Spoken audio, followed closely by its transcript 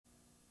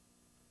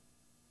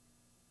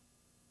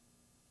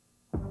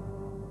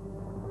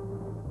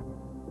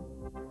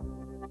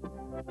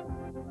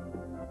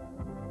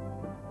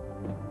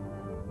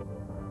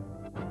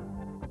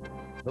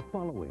The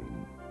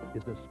following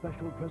is a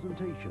special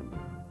presentation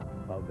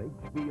of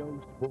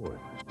HBO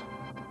Sports.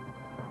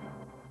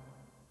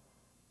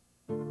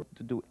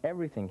 To do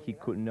everything he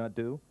could not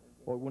do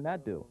or would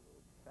not do.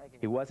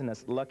 He wasn't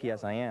as lucky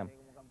as I am,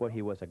 but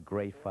he was a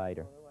great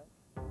fighter.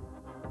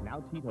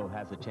 Now Tito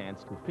has a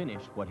chance to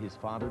finish what his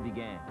father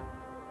began.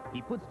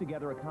 He puts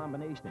together a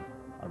combination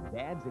of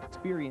Dad's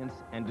experience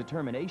and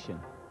determination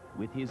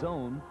with his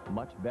own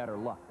much better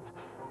luck.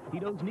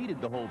 Tito's needed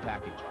the whole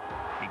package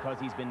because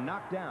he's been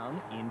knocked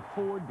down in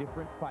 4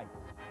 different fights.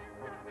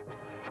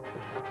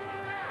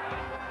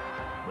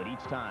 But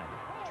each time,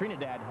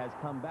 Trinidad has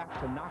come back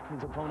to knock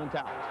his opponent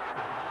out.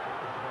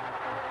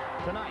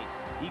 Tonight,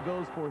 he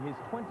goes for his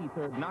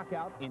 23rd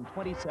knockout in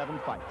 27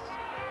 fights.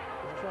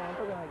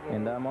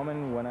 In that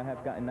moment when I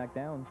have gotten knocked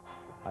down,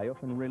 I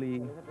often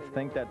really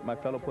think that my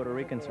fellow Puerto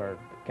Ricans are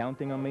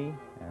counting on me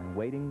and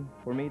waiting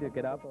for me to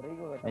get up.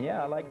 And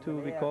yeah, I like to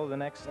be called the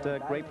next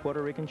great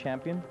Puerto Rican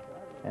champion.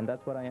 And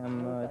that's what I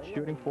am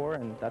shooting for,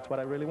 and that's what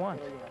I really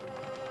want.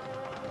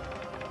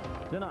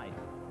 Tonight,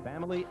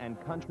 family and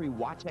country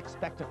watch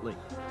expectantly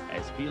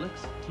as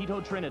Felix Tito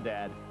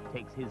Trinidad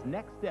takes his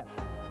next step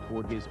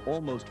toward his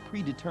almost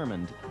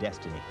predetermined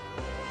destiny.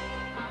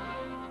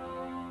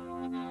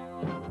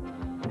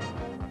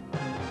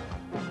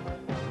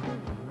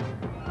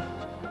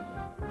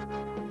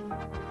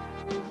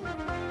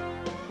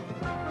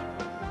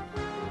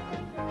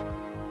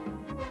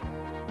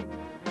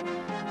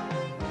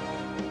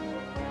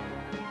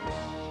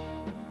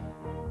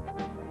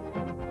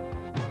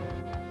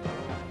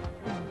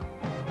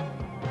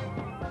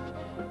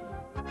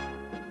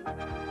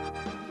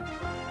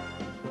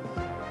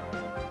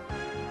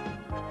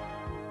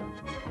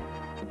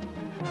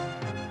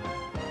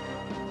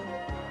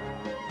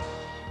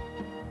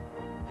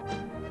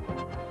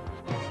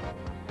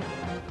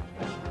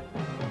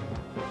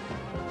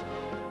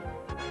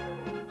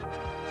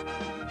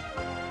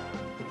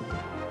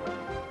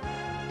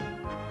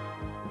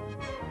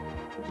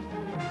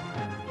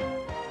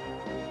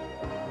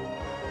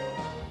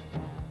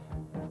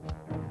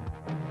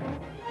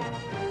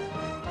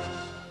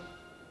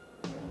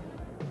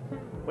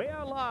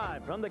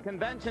 From the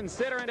Convention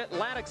Center in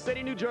Atlantic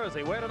City, New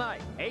Jersey, where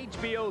tonight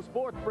HBO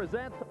Sports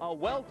presents a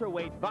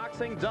welterweight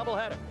boxing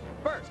doubleheader.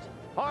 First,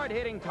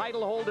 hard-hitting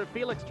title holder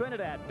Felix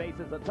Trinidad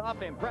faces a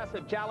tough,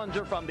 impressive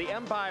challenger from the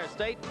Empire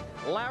State,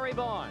 Larry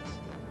Barnes.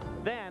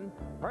 Then,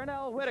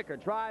 Pernell Whitaker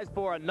tries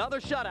for another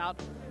shutout,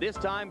 this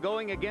time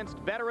going against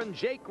veteran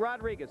Jake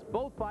Rodriguez.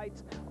 Both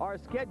fights are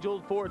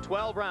scheduled for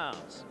 12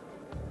 rounds.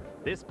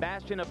 This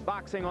bastion of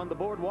boxing on the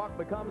boardwalk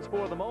becomes,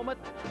 for the moment,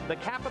 the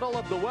capital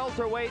of the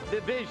welterweight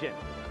division,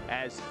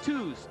 as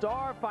 2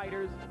 star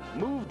fighters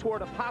move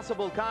toward a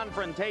possible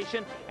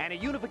confrontation and a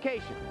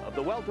unification of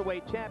the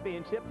welterweight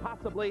championship,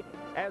 possibly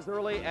as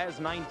early as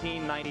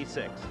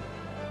 1996.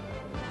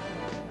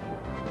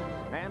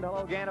 And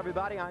hello again,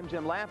 everybody. I'm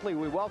Jim Lampley.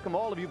 We welcome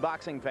all of you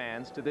boxing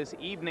fans to this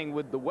evening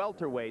with the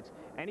welterweights,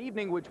 an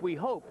evening which we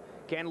hope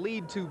can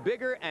lead to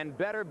bigger and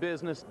better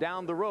business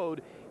down the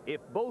road if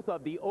both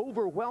of the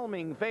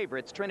overwhelming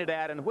favorites,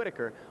 Trinidad and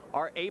Whitaker,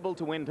 are able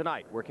to win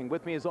tonight. Working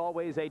with me, as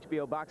always,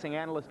 HBO boxing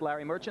analyst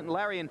Larry Merchant. And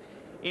Larry,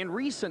 in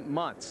recent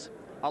months,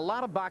 a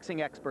lot of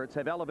boxing experts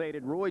have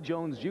elevated Roy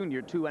Jones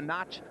Jr. to a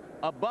notch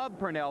above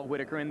Pernell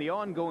Whitaker in the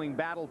ongoing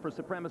battle for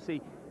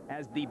supremacy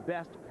as the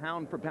best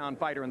pound-for-pound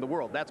fighter in the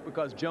world. That's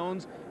because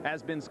Jones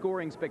has been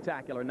scoring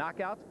spectacular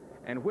knockouts,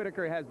 and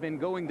Whitaker has been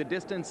going the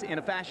distance in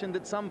a fashion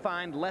that some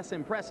find less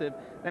impressive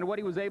than what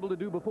he was able to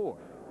do before.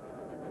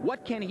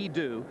 What can he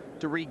do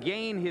to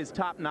regain his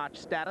top-notch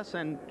status,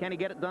 and can he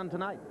get it done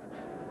tonight?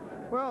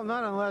 Well,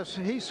 not unless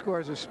he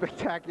scores a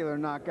spectacular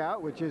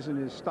knockout, which isn't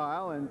his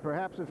style, and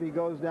perhaps if he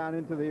goes down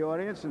into the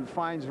audience and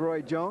finds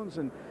Roy Jones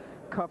and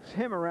cuffs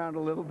him around a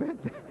little bit,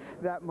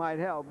 that might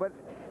help.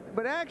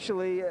 But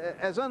actually,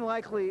 as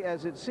unlikely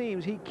as it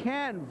seems, he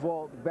can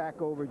vault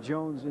back over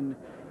Jones in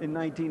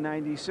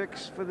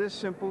 1996 for this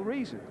simple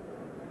reason.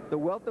 The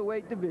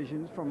welterweight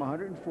divisions from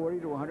 140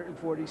 to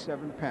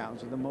 147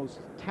 pounds are the most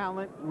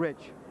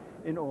talent-rich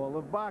in all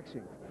of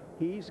boxing.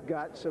 He's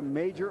got some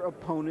major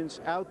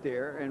opponents out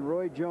there, and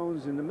Roy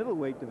Jones in the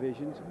middleweight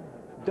divisions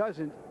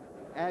doesn't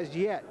as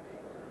yet.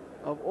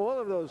 Of all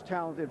of those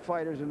talented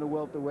fighters in the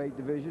welterweight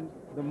division,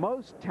 the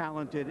most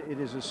talented, it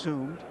is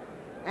assumed,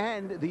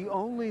 and the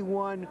only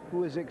one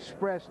who has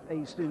expressed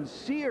a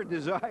sincere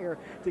desire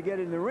to get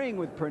in the ring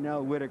with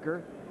Pernell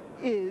Whitaker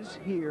is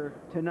here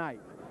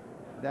tonight.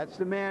 That's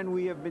the man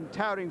we have been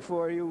touting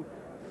for you,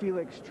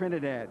 Felix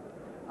Trinidad.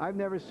 I've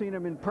never seen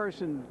him in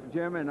person,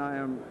 Jim, and I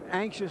am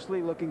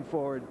anxiously looking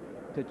forward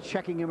to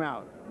checking him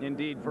out.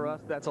 Indeed, for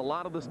us, that's a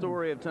lot of the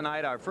story of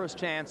tonight, our first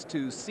chance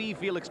to see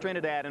Felix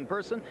Trinidad in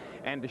person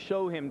and to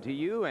show him to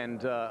you.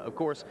 And, of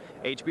course,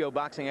 HBO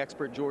boxing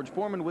expert George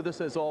Foreman with us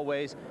as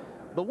always.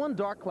 The one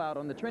dark cloud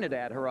on the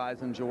Trinidad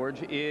horizon,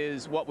 George,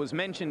 is what was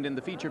mentioned in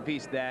the feature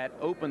piece that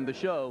opened the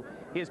show,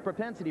 his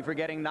propensity for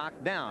getting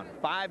knocked down.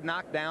 5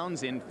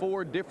 knockdowns in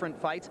 4 different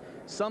fights,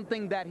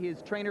 something that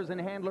his trainers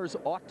and handlers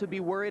ought to be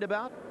worried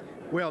about?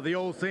 Well, the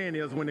old saying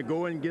is when the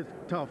going gets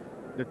tough,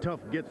 the tough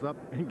gets up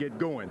and get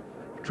going.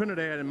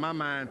 Trinidad, in my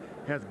mind,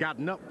 has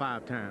gotten up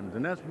 5 times,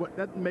 and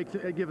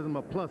that gives him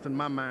a plus in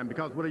my mind,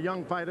 because with a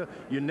young fighter,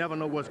 you never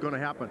know what's going to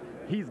happen.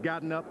 He's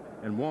gotten up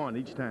and won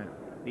each time.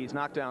 These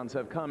knockdowns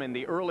have come in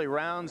the early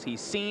rounds.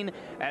 He's seen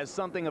as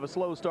something of a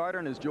slow starter,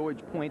 and as George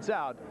points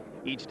out,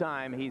 each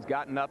time he's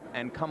gotten up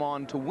and come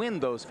on to win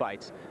those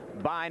fights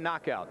by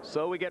knockout.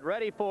 So we get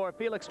ready for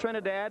Felix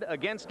Trinidad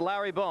against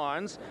Larry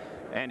Barnes.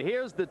 And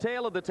here's the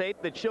tail of the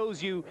tape that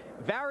shows you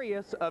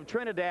various of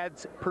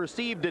Trinidad's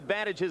perceived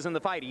advantages in the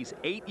fight. He's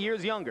 8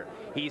 years younger.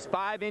 He's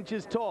 5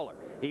 inches taller.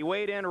 He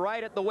weighed in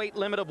right at the weight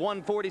limit of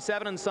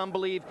 147, and some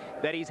believe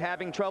that he's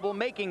having trouble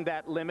making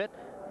that limit.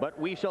 But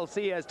we shall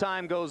see as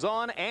time goes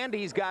on, and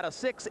he's got a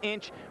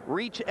 6-inch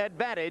reach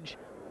advantage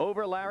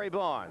over Larry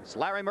Barnes.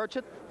 Larry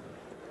Merchant?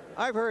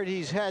 I've heard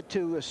he's had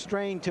to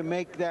strain to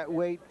make that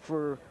weight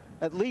for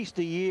at least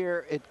a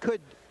year. It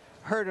could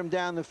hurt him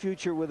down the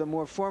future with a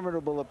more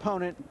formidable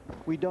opponent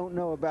we don't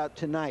know about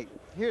tonight.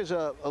 Here's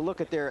a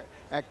look at their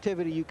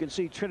activity. You can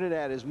see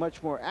Trinidad is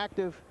much more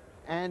active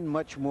and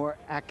much more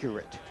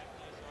accurate.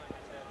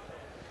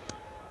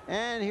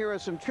 And here are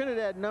some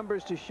Trinidad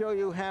numbers to show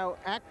you how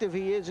active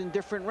he is in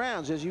different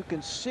rounds. As you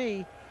can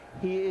see,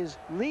 he is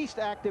least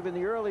active in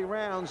the early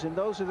rounds, and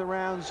those are the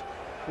rounds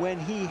when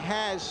he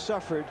has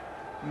suffered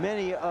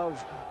many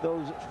of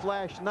those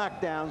flash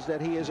knockdowns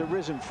that he has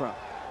arisen from.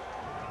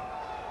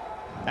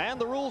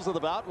 And the rules of the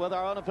bout with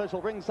our unofficial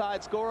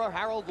ringside scorer,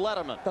 Harold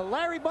Letterman. The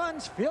Larry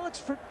Barnes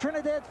Felix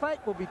Trinidad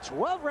fight will be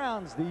 12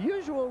 rounds. The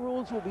usual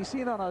rules will be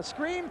seen on our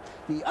screen.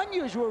 The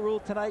unusual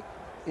rule tonight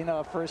in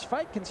our first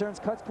fight concerns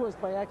cuts caused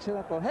by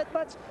accidental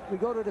headbutts. We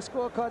go to the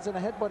scorecards and a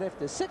headbutt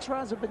after 6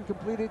 rounds have been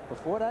completed.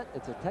 Before that,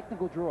 it's a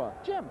technical draw.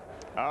 Jim.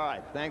 All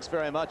right, thanks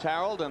very much,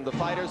 Harold. And the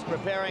fighters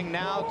preparing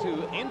now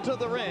to enter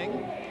the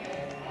ring.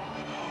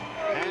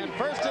 And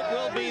first it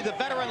will be the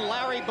veteran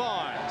Larry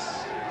Barnes.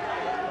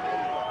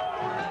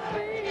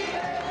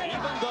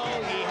 Even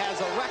though he has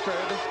a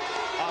record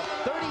of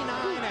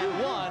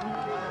 39-1,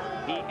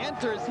 he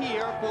enters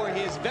here for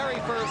his very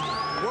first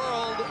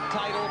world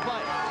title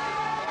fight.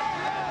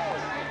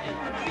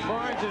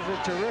 Barnes is a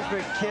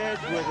terrific kid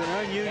with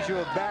an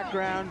unusual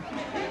background.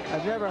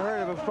 I've never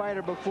heard of a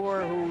fighter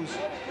before whose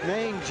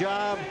main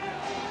job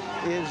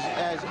is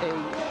as a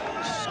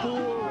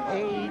school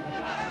aide,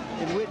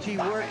 in which he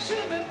works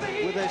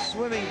with a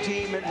swimming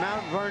team at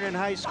Mount Vernon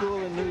High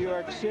School in New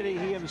York City.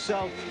 He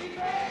himself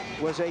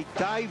was a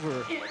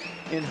diver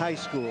in high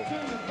school.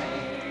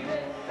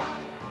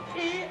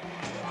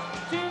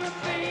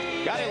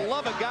 Gotta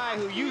love a guy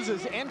who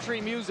uses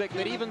entry music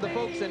that even the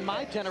folks in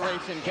my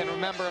generation can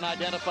remember and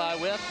identify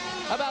with.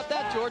 How about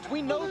that, George?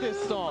 We know this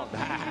song.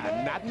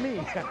 Not me.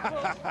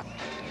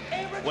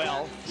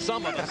 Well,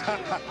 some of us do.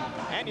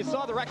 And you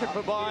saw the record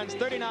for Barnes,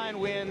 39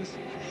 wins,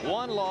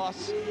 1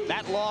 loss.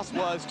 That loss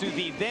was to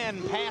the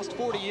then past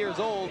 40 years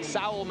old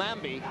Saul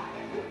Mamby.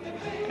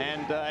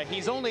 And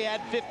he's only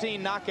had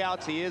 15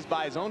 knockouts. He is,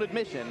 by his own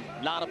admission,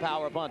 not a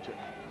power puncher.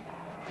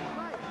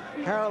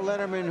 Harold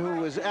Letterman, who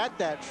was at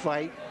that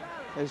fight,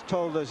 has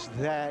told us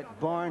that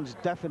Barnes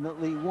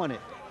definitely won it.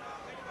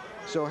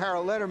 So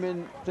Harold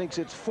Letterman thinks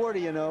it's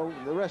 40-0.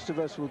 The rest of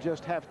us will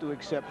just have to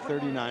accept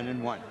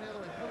 39-1.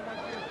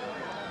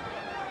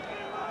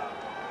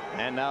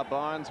 And now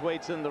Barnes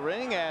waits in the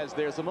ring as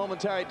there's a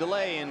momentary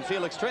delay in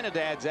Felix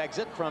Trinidad's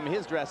exit from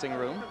his dressing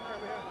room.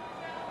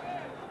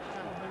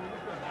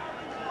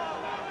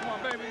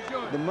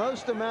 The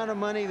most amount of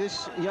money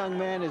this young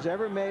man has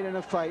ever made in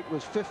a fight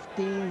was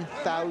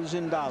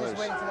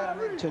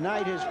 $15,000.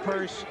 Tonight his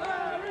purse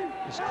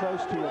is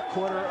close to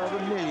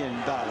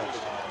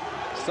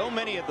 $250,000. So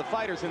many of the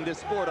fighters in this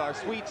sport are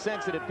sweet,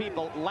 sensitive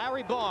people.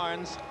 Larry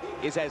Barnes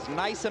is as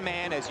nice a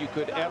man as you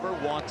could ever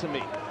want to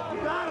meet.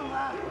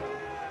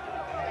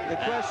 The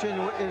question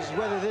is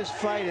whether this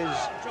fight is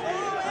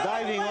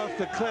diving off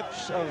the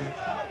cliffs of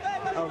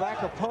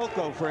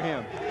Acapulco for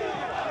him.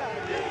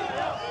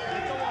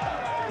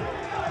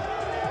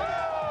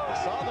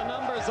 Saw the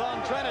numbers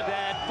on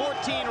Trinidad,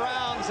 14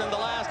 rounds in the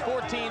last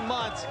 14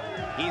 months.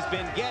 He's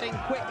been getting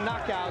quick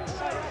knockouts,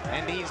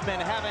 and he's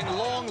been having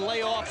long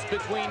layoffs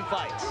between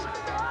fights.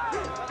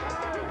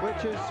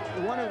 Which is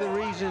one of the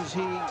reasons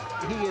he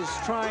is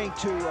trying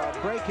to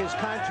break his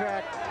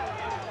contract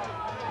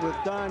with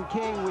Don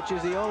King, which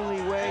is the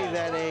only way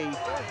that a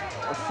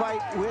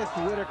fight with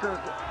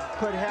Whitaker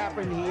could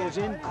happen. He is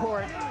in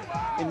court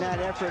in that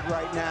effort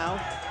right now.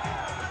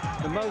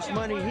 The most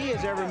money he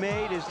has ever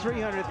made is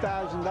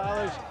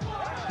 $300,000.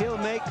 He'll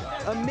make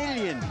 $1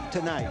 million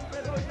tonight.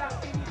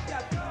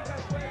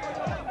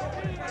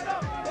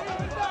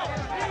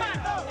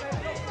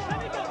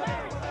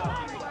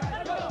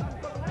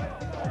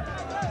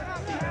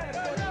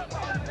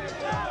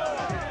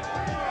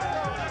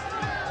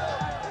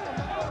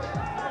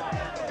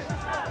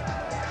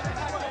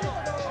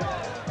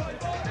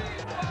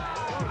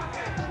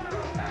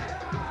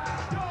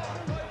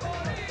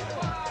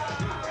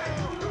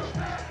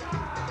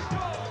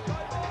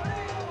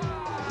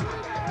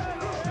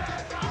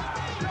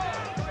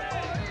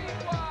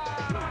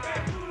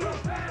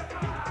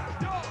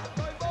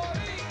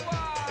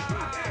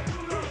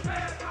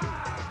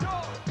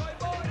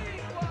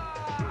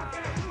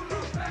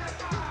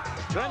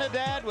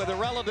 Trinidad, with a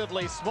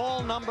relatively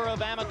small number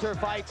of amateur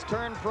fights,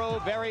 turned pro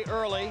very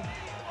early,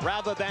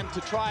 rather than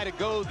to try to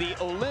go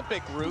the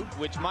Olympic route,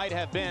 which might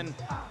have been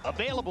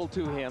available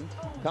to him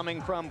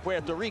coming from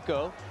Puerto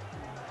Rico.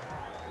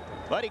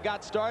 But he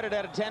got started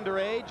at a tender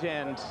age,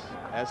 and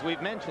as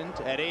we've mentioned,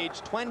 at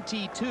age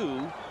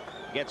 22,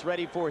 gets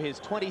ready for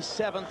his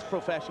 27th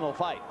professional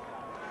fight.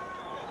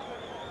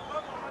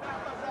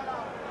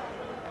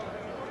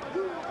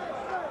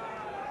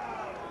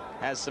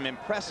 Has some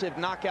impressive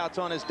knockouts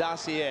on his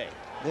dossier.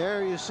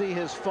 There you see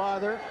his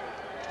father,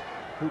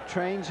 who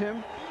trains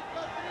him,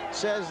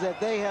 says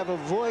that they have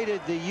avoided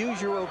the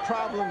usual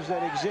problems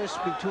that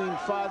exist between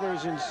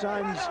fathers and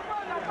sons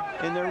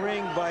in the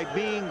ring by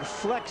being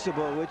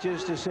flexible, which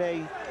is to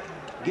say,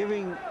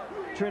 giving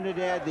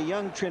Trinidad, the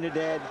young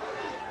Trinidad,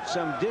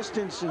 some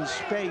distance and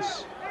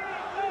space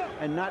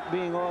and not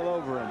being all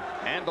over him.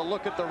 And a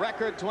look at the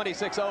record,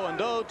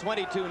 26-0-0,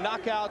 22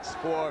 knockouts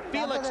for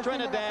Felix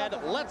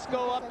Trinidad. Let's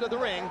go up to the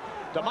ring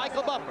to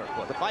Michael Buffer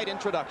for the fight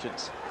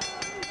introductions.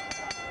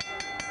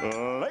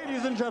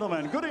 Ladies and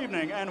gentlemen, good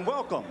evening and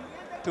welcome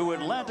to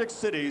Atlantic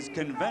City's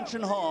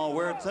Convention Hall,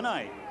 where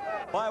tonight,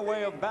 by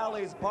way of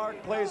Bally's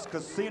Park Place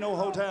Casino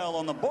Hotel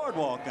on the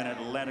boardwalk in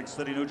Atlantic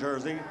City, New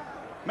Jersey,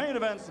 Main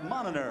Events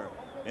Monitor,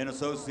 in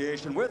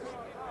association with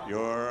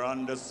your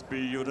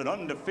undisputed,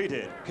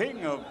 undefeated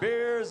king of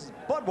beers,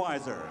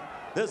 Budweiser.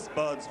 This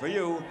Bud's for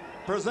you,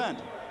 present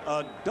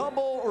a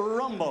double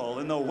rumble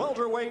in the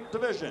welterweight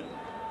division.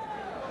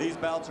 These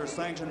bouts are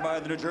sanctioned by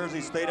the New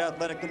Jersey State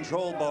Athletic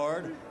Control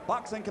Board,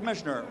 Boxing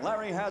Commissioner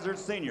Larry Hazard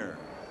Sr.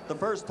 The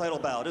first title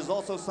bout is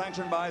also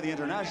sanctioned by the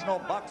International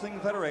Boxing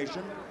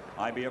Federation,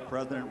 IBF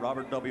President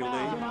Robert W.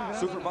 Lee,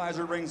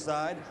 Supervisor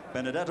ringside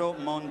Benedetto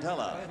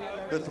Montella.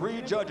 The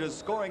three judges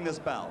scoring this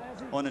bout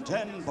on a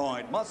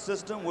 10-point must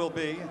system will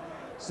be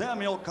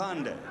Samuel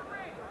Conde,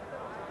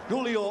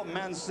 Julio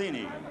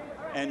Mancini,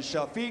 and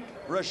Shafiq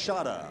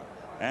Rashada.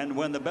 And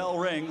when the bell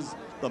rings,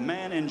 the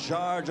man in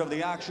charge of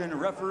the action,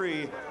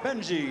 referee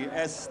Benji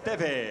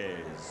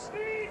Esteves.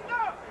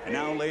 And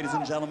now, ladies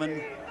and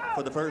gentlemen,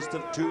 for the first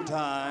of two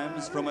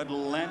times from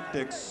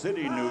Atlantic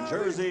City, New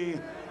Jersey,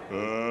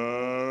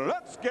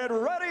 let's get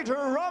ready to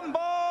rumble!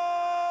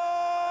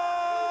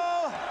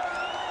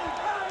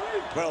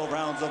 12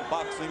 rounds of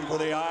boxing for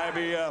the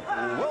IBF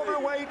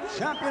Welterweight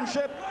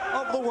Championship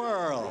of the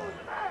World.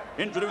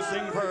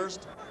 Introducing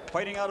first,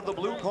 fighting out of the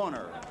blue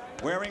corner,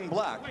 wearing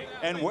black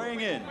and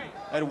weighing in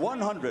at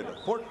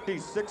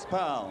 146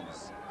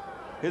 pounds.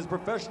 His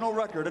professional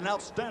record, an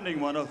outstanding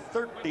one of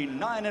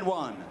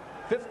 39-1,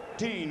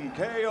 15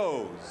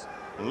 KOs.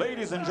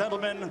 Ladies and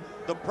gentlemen,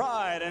 the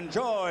pride and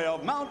joy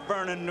of Mount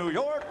Vernon, New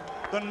York,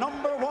 the #1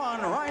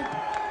 ranked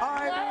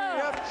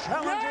IBF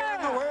challenger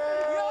in the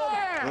world,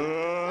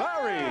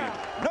 Larry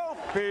No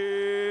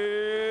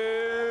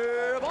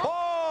Fear Barnes.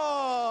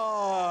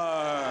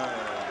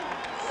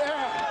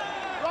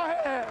 Right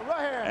here.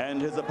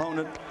 And his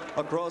opponent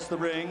across the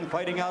ring,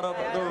 fighting out of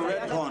the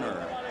red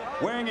corner,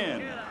 weighing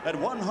in at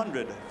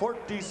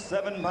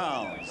 147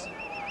 pounds.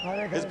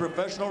 His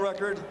professional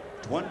record,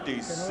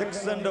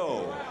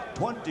 26-0,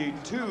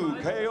 22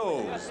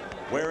 KOs.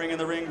 Wearing in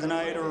the ring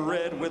tonight,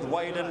 red with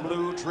white and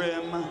blue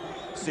trim.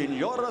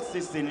 Señoras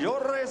y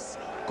señores,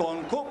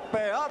 con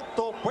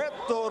Cupeato,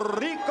 Puerto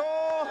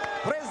Rico,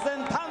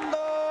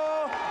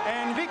 presentando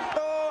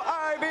invicto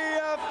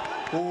IBF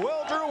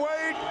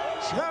welterweight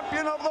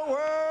champion of the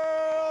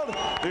world,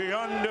 the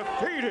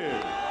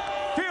undefeated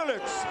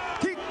Felix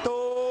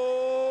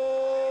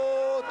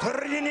Quito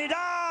Trinidad.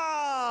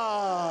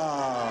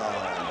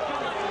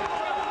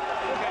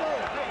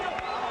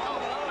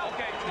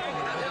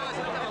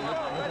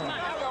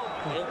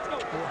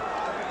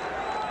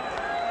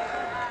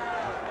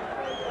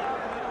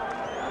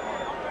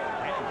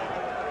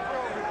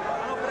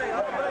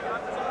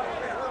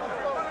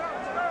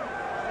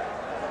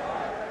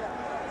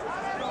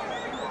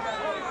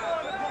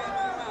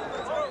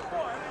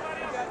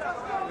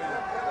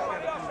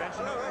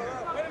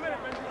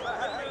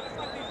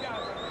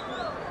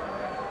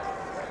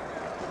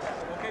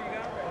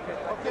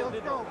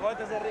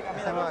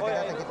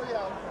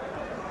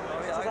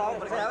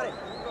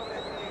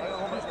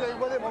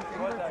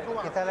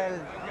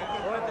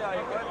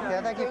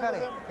 Quédate aquí,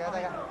 Félix.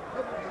 Quédate acá.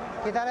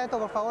 Quítale esto,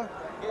 por favor.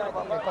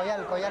 El collar,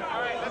 el collar.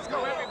 Let's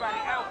go, everybody,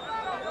 out.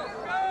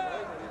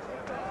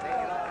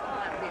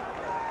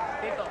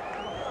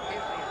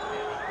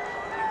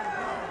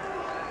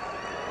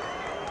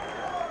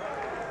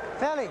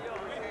 Félix.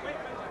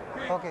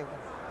 Ok.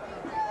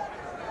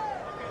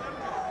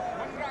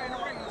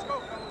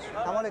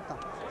 Estamos listos.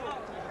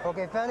 Ok,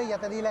 Félix, ya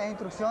te di las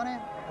instrucciones.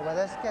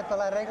 Obedece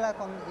todas las reglas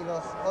y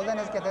los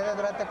órdenes que te dé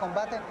durante el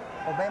combate.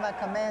 Obey my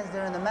commands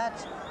during the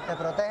match. Te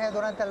protege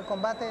durante el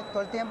combate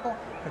todo el tiempo.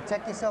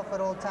 Protect yourself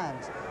at all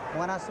times.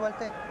 Buena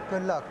suerte.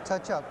 Good luck.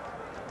 Touch up.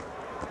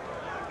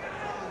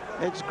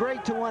 It's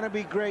great to want to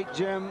be great,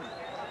 Jim.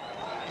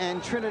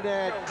 And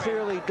Trinidad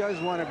clearly does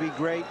want to be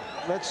great.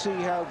 Let's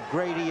see how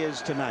great he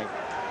is tonight.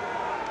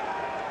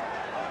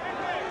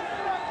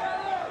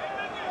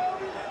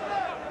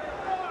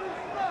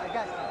 I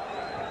got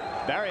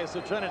Various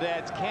of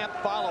Trinidad's camp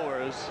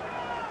followers,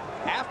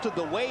 after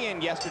the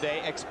weigh-in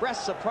yesterday,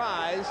 expressed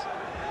surprise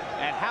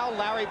at how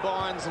Larry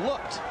Barnes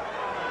looked.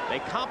 They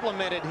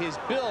complimented his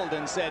build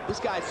and said, this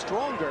guy's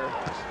stronger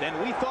than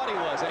we thought he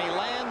was. And he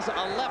lands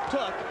a left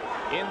hook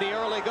in the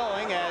early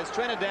going as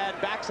Trinidad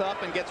backs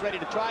up and gets ready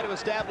to try to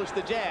establish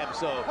the jab.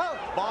 So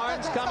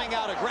Barnes coming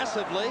out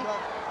aggressively.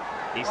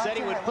 He said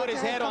he would put his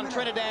head on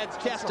Trinidad's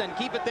chest and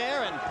keep it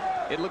there,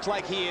 and it looks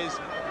like he is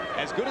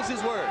as good as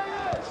his word.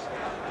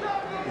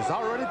 He's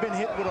already been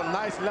hit with a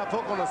nice left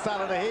hook on the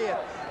side of the head.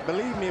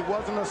 Believe me, it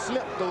wasn't a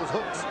slip, those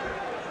hooks.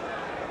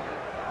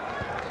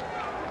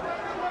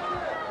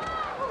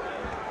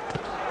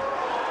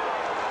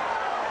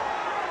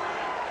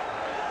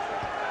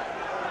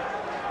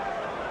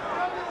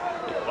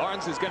 If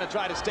Barnes is going to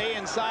try to stay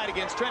inside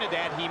against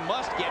Trinidad, he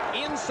must get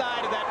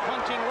inside of that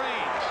punching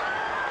range.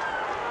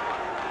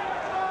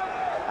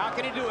 How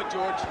can he do it,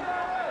 George?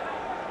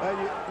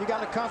 You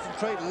got to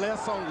concentrate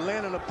less on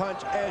landing a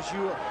punch as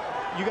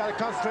you got to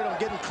concentrate on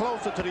getting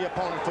closer to the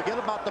opponent. Forget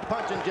about the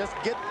punch and just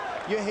get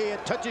your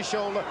head, touch your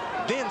shoulder,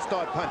 then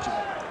start punching.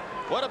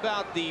 What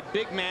about the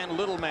big man,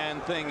 little man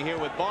thing here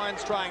with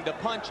Barnes trying to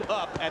punch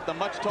up at the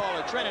much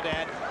taller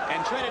Trinidad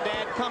and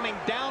Trinidad coming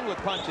down with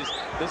punches?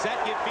 Does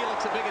that give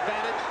Felix a big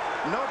advantage?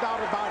 No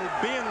doubt about it.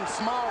 Being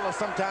smaller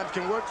sometimes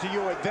can work to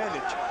your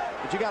advantage.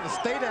 But you got to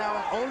stay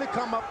down, only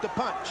come up to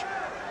punch.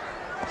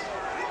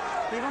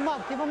 Keep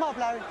him up,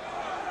 Larry.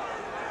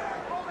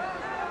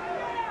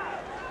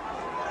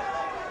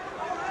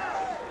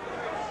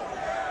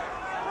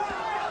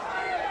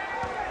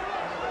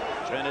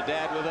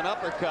 Trinidad with an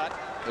uppercut.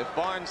 If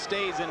Barnes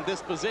stays in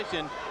this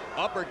position,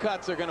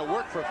 uppercuts are going to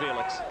work for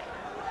Felix.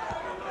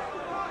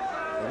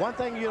 One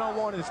thing you don't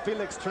want is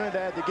Felix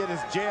Trinidad to get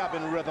his jab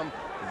in rhythm.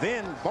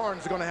 Then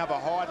Barnes is going to have a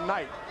hard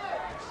night.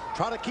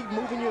 Try to keep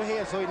moving your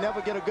head so he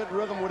never get a good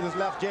rhythm with his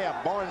left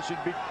jab. Barnes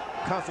should be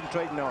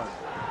concentrating on it.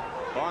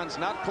 Barnes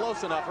not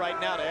close enough right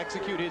now to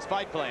execute his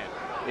fight plan.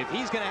 If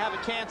he's going to have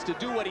a chance to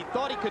do what he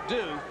thought he could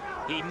do,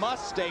 he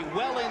must stay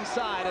well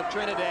inside of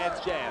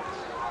Trinidad's jabs.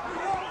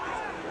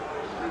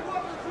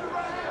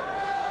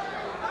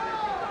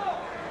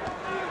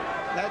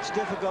 That's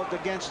difficult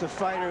against a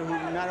fighter who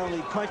not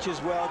only punches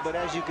well, but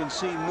as you can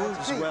see,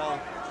 moves well,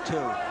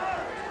 too.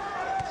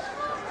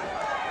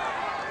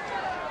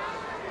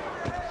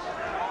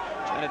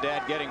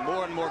 Trinidad getting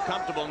more and more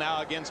comfortable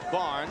now against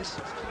Barnes.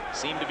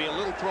 Seemed to be a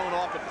little thrown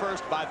off at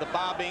first by the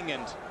bobbing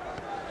and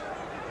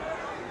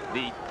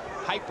the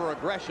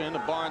hyper-aggression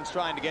of Barnes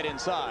trying to get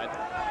inside.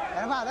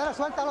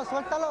 Suéltalo,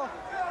 suéltalo.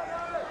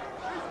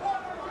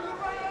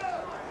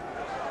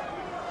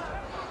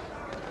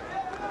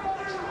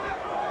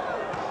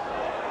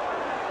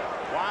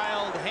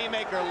 Wild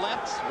haymaker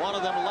lefts. One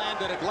of them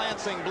landed a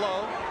glancing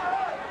blow.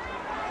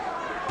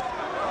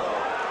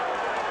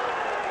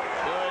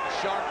 Good,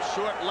 sharp,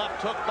 short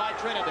left hook by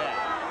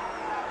Trinidad.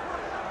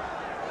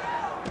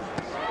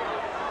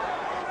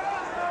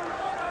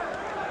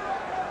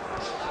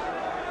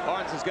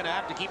 Barnes is going to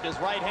have to keep his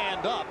right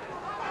hand up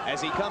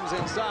as he comes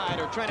inside,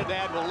 or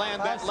Trinidad will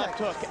land that left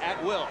hook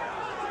at will.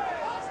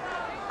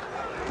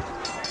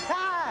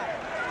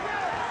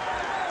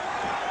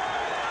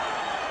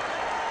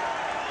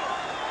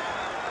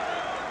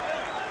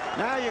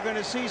 Now you're going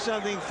to see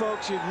something,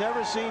 folks, you've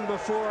never seen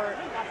before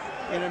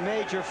in a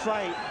major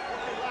fight,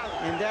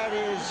 and that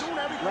is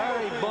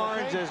Larry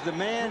Barnes as the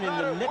man in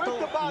the nickel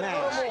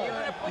mask.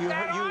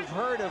 You've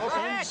heard of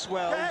end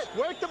swells,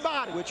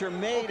 which are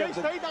made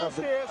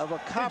of a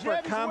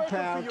copper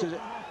compound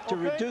to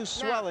reduce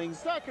swelling.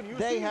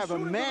 They have a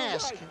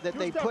mask that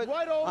they put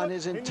on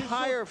his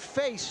entire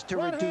face to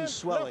reduce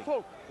swelling.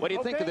 What do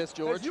you think of this,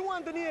 George?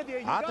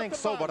 I think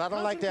so, but I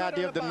don't like the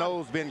idea of the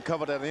nose being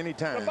covered at any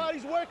time. You've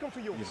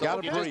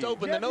got to breathe. Just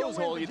open the nose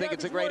hole, you think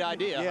it's a great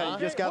idea, Yeah, huh? you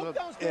just got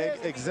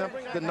to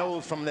exempt the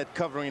nose from that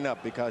covering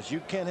up, because you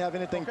can't have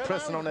anything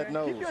pressing on that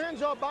nose. Keep your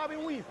hands up, Bobby,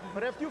 and weave.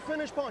 But after you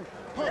finish, punch.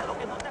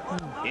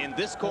 In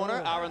this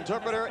corner, our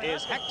interpreter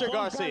is Hector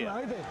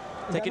Garcia.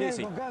 Take it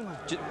easy.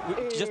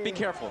 Just be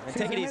careful and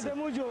take it easy.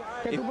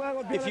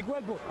 If you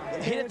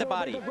hit at the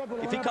body,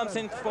 if he comes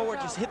in forward,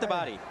 just hit the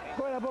body.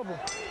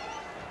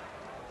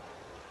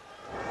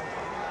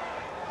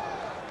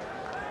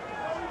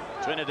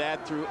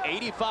 Trinidad threw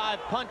 85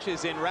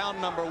 punches in round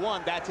number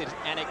 1. That's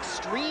an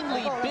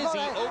extremely busy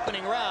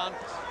opening round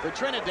for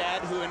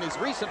Trinidad, who in his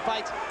recent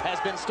fights has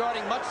been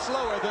starting much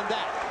slower than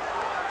that.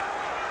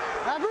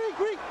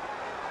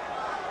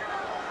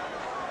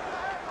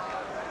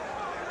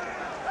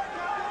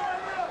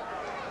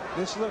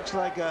 This looks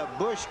like a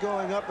bush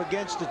going up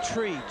against a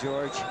tree,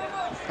 George.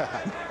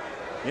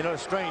 You know,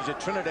 it's strange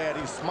that Trinidad,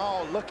 he's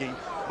small looking,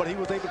 but he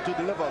was able to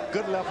deliver a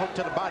good left hook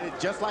to the body,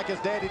 just like his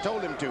daddy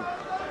told him to.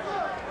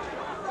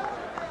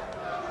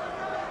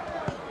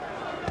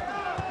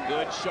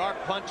 Good sharp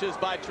punches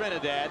by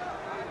Trinidad.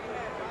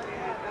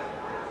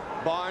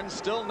 Barnes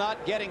still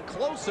not getting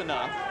close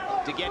enough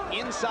to get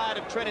inside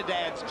of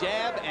Trinidad's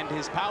jab and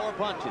his power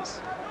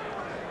punches.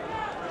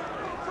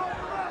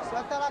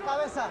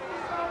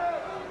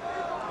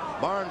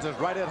 Barnes is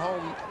right at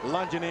home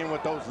lunging in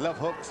with those left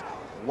hooks,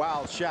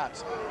 wild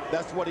shots.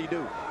 That's what he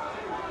do.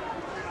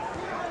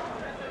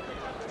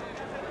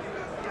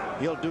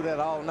 He'll do that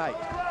all night.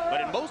 But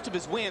in most of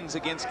his wins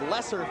against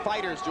lesser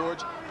fighters,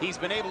 George, he's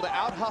been able to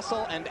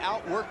out-hustle and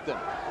outwork them.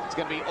 It's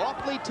going to be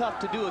awfully tough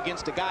to do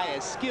against a guy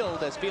as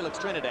skilled as FELIX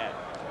TRINIDAD.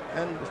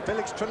 And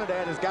FELIX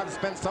TRINIDAD has got to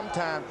spend some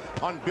time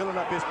on building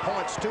up his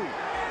points, too.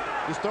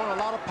 He's throwing a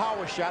lot of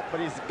power shot, but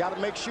he's got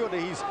to make sure that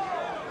he's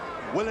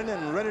willing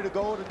and ready to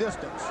go the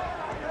distance.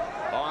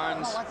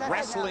 Barnes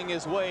wrestling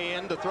his way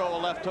in to throw a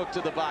left hook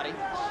to the body.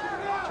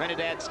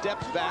 TRINIDAD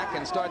steps back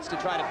and starts to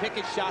try to pick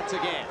his shots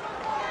again.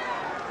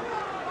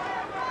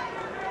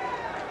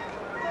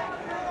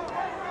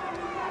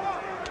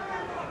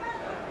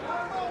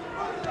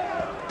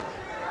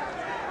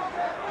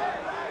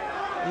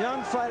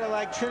 Young fighter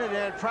like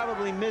TRINIDAD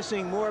probably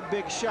missing more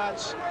big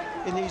shots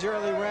in these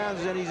early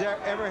rounds than he's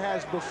ever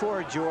has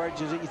before,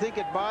 George. Is it, you think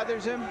it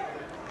bothers him?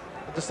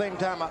 At the same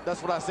time,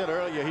 that's what I said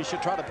earlier. He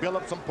should try to build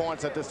up some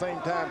points at the same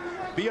time.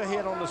 Be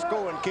ahead on the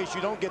score in case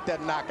you don't get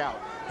that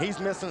knockout. He's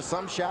missing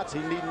some shots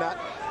he need not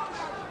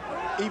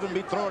even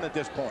be throwing at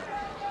this point.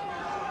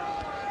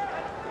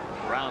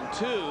 Round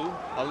two,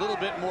 a little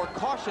bit more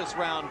cautious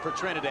round for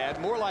TRINIDAD,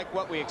 more like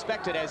what we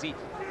expected as he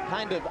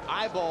kind of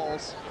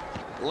eyeballs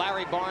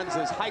Larry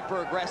Barnes'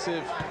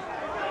 hyper-aggressive,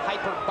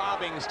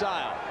 hyper-bobbing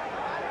style.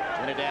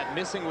 TRINIDAD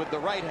missing with the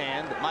right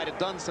hand that might have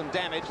done some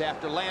damage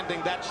after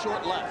landing that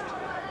short left.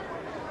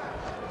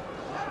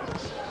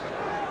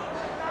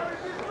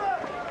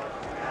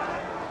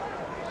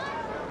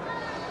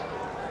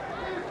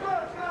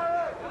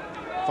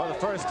 For the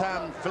first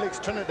time, FELIX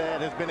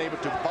TRINIDAD has been able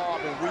to bob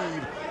and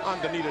weave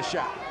underneath a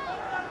shot.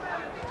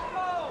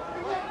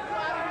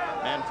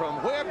 And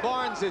from where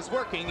Barnes is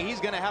working, he's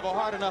going to have a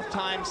hard enough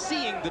time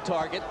seeing the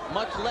target,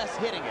 much less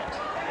hitting it.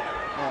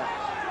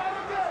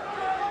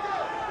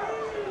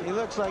 He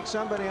looks like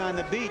somebody on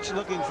the beach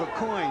looking for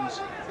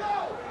coins.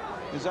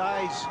 His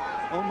eyes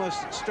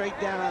almost straight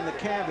down on the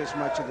canvas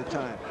much of the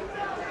time.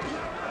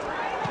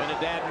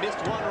 TRINIDAD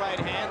missed one right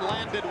hand,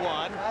 landed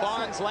one.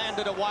 Barnes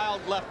landed a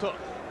wild left hook.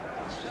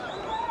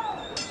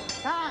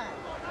 Time.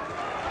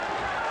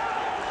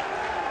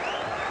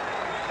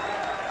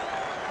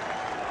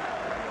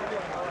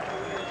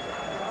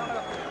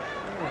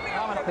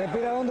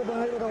 Respira hondo,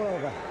 pon ahí por la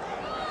boca.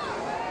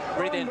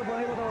 Breathe in.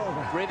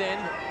 Breathe in.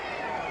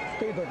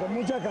 Tito, con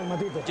mucha calma,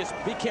 Tito. Just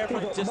be careful.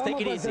 Tito, just take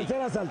it easy.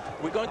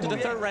 We're going to the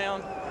third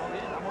round.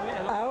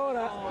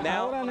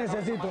 Ahora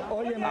necesito,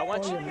 óyeme, I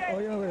want you.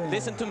 óyeme.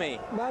 Listen to me.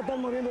 Va a estar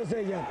moviéndose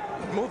ella.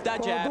 Move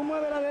that jab. Cuando tú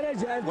mueves la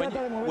derecha, él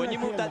trata de mover When la you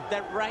move izquierda.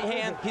 that right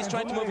hand, he's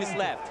trying to move his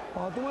left.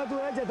 Cuando tú mueves tu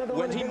derecha, trata de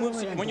When mover he la moves,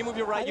 izquierda. when you move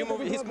your right,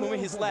 he's moving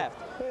his left.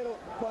 Pero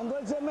cuando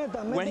él se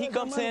meta, When he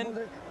comes in,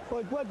 por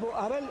el cuerpo,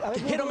 a ver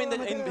hit him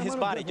in his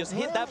body. Just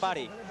hit that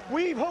body.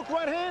 Weave, hook,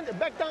 right hand, and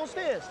back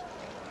downstairs.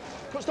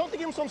 Start to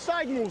give him some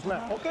side moves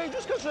now, okay?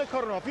 Just because they're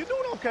cutting off. You're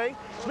doing okay.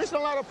 Missing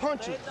a lot of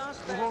punches.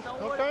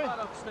 Okay?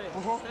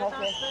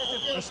 Okay.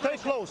 And stay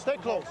close, stay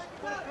close.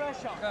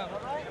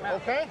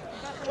 Okay?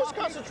 Just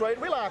concentrate,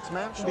 relax,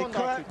 man.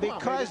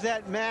 Because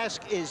that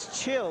mask is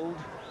chilled,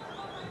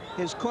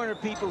 his corner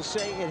people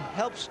say it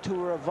helps to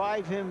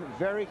revive him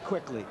very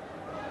quickly.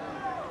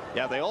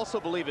 Yeah, they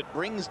also believe it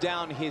brings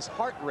down his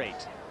heart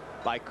rate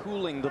by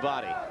cooling the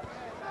body,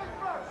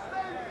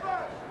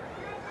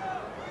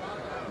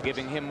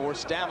 giving him more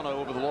stamina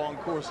over the long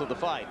course of the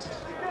fight.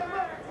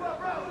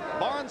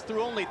 Barnes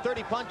threw only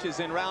 30 punches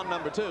in round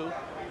number 2.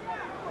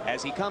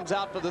 As he comes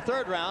out for the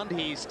third round,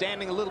 he's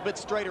standing a little bit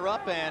straighter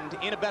up and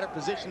in a better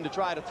position to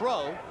try to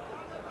throw.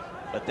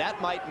 But that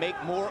might make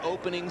more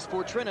openings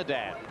for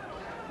TRINIDAD.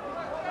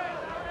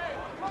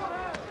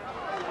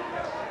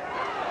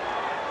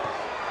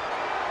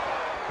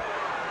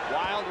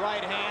 Wild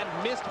right hand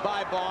missed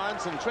by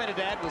Barnes, and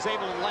TRINIDAD was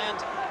able to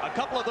land a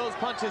couple of those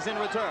punches in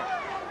return.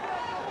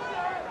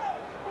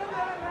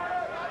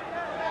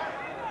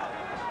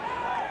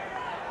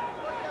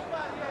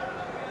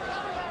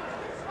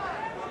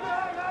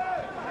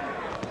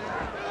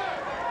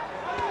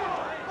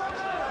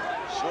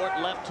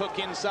 Short left hook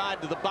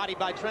inside to the body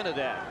by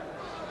TRINIDAD.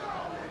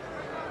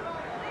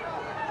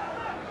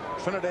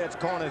 TRINIDAD's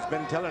corner has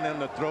been telling him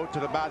to throw to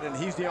the body, and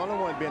he's the only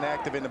one being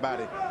active in the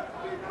body.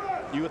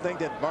 You would think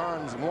that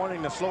Barnes,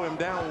 wanting to slow him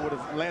down, would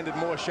have landed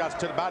more shots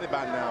to the body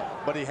by now,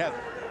 but he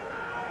hasn't.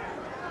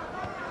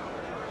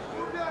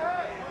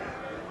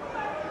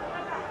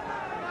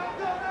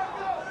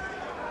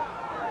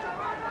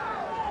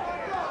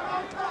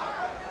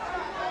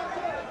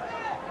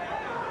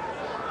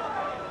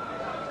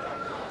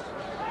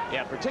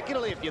 Yeah,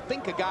 particularly if you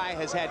think a guy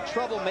has had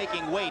trouble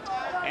making weight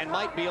and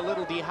might be a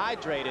little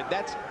dehydrated,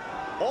 that's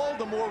all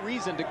the more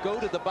reason to go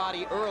to the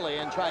body early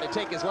and try to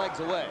take his legs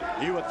away.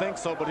 You would think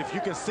so, but if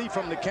you can see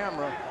from the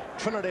camera,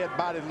 TRINIDAD's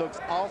body looks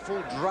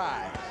awful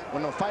dry.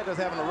 When the fighter's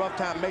having a rough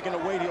time making the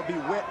weight, he'll be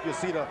wet. You'll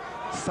see the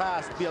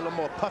sides be a little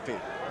more puffy.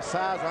 The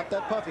sides aren't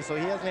that puffy, so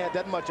he hasn't had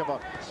that much of a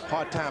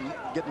hard time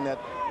getting that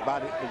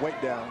body, the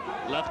weight down.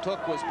 Left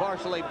hook was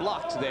partially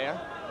blocked there.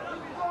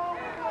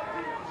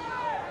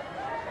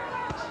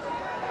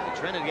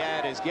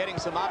 Trinidad is getting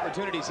some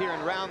opportunities here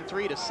in round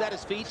 3 to set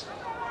his feet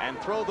and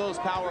throw those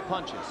power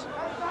punches.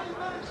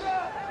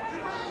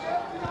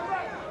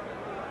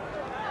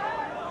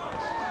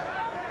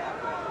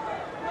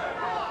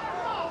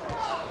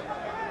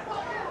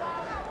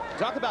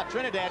 Talk about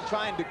Trinidad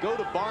trying to go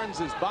to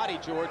Barnes's body,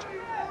 George.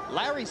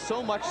 Larry's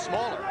so much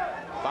smaller.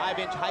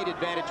 5-inch height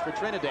advantage for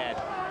Trinidad.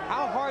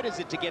 How hard is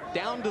it to get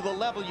down to the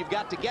level you've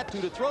got to get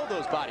to throw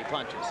those body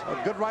punches?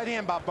 A good right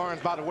hand by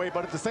Barnes, by the way,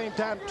 but at the same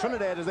time,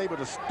 Trinidad is able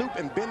to stoop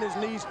and bend his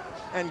knees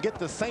and get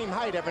the same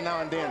height every now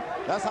and then.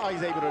 That's how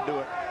he's able to do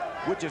it,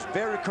 which is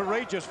very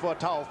courageous for a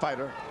tall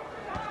fighter.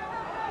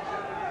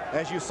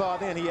 As you saw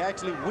then, he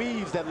actually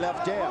weaves that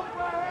left jab.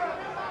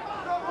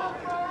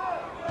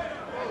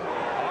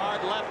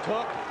 Hard left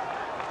hook.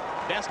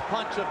 Best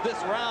punch of this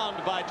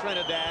round by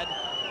Trinidad.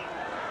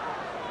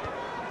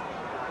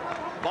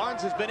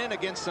 Barnes has been in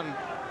against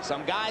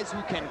some guys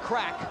who can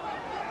crack,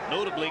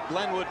 notably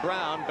Glenwood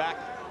Brown, back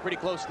pretty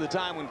close to the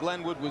time when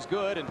Glenwood was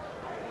good, and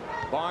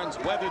Barnes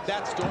weathered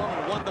that storm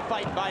and won the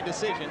fight by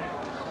decision.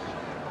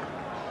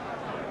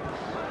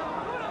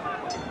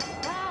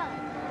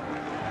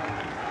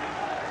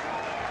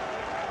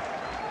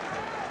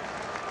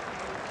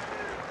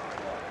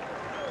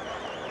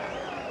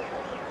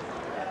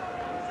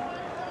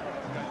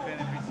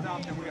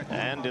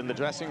 And in the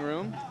dressing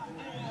room,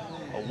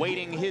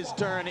 awaiting his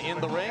turn in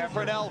the ring,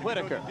 Pernell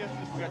Whitaker.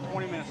 We got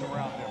 20 minutes and we're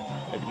out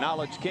there.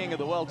 Acknowledged king of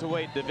the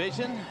welterweight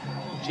division,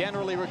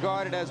 generally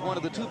regarded as one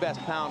of the 2 best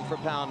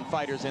pound-for-pound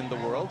fighters in the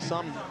world.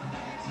 Some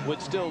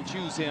would still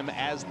choose him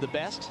as the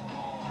best.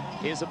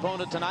 His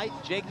opponent tonight,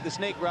 Jake the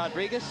Snake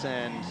Rodriguez,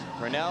 and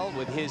Pernell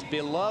with his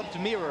beloved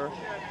mirror,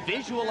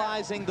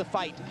 visualizing the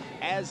fight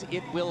as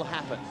it will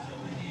happen.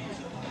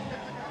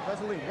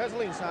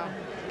 Vaseline, Sam.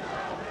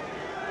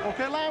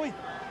 Okay, Larry.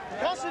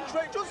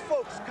 Concentrate, just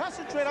focus.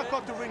 Concentrate. I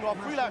cut the ring off.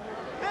 Relax.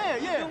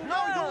 Yeah.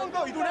 No, you don't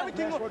go. You're doing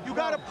everything. You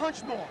gotta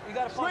punch more. You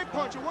gotta punch. Straight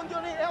punch. You want to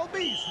do any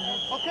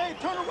LBs. Okay,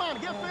 turn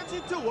around. Get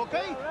fancy too.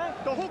 Okay.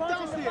 The hook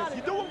downstairs.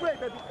 You're doing great,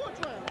 baby. Punch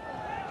around.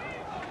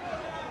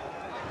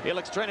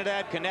 Felix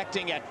Trinidad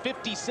connecting at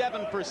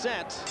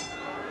 57%.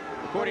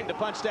 According to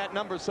PunchStat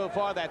numbers so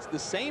far, that's the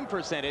same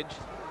percentage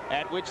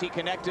at which he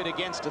connected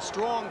against a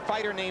strong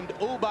fighter named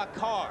Oba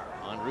Carr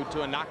en route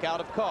to a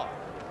knockout of Carr.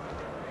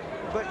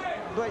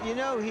 But you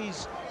know,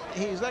 he's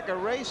like a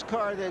race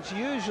car that's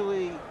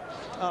usually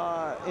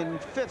in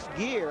 5th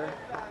gear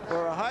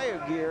or a higher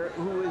gear,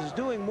 who is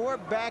doing more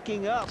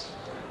backing up,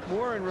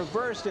 more in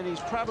reverse than he's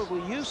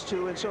probably used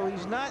to, and so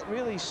he's not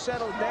really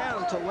settled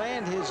down to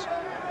land his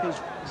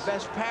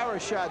best power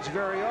shots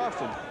very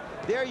often.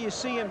 There you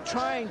see him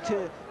trying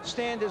to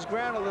stand his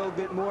ground a little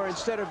bit more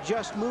instead of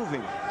just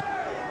moving.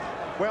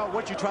 Well,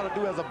 what you try to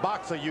do as a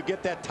boxer, you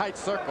get that tight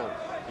circle.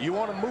 You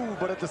want to move,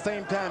 but at the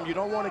same time, you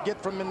don't want to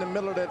get from in the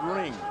middle of that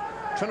ring.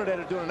 Trinidad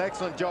is doing an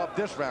excellent job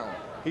this round.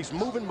 He's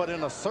moving, but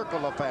in a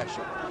circular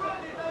fashion.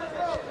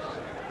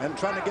 And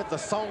trying to get the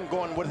song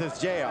going with his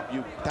jab.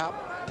 You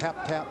tap,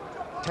 tap, tap,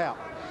 tap.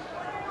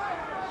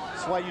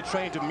 That's why you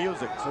train to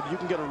music, so you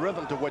can get a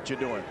rhythm to what you're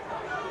doing.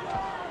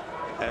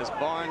 As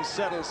Barnes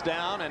settles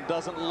down and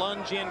doesn't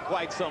lunge in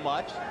quite so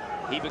much,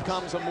 he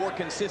becomes a more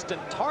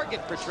consistent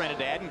target for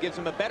Trinidad and gives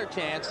him a better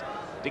chance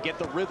to get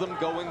the rhythm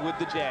going with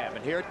the jab.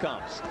 And here it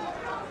comes.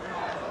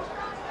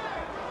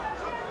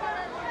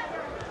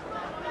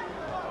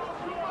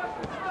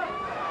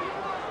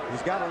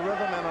 He's got a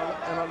rhythm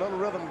and a little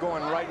rhythm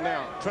going right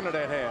now.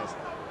 Trinidad has.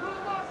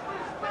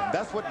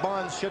 That's what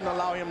Barnes shouldn't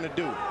allow him to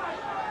do.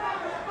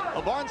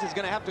 Well, Barnes is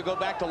going to have to go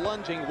back to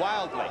lunging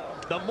wildly.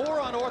 The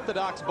more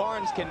unorthodox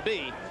Barnes can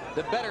be,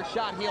 the better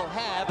shot he'll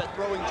have at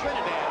throwing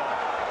Trinidad.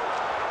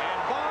 And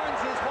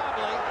Barnes is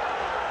wobbly.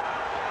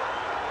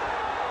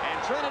 And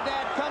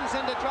Trinidad comes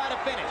in to try to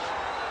finish.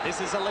 This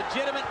is a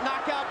legitimate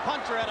knockout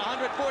puncher at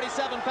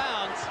 147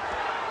 pounds.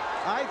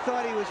 I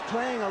thought he was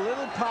playing a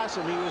little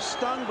possum. He was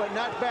stung but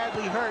not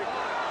badly hurt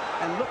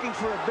and looking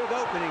for a big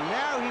opening.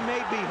 Now he may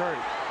be hurt.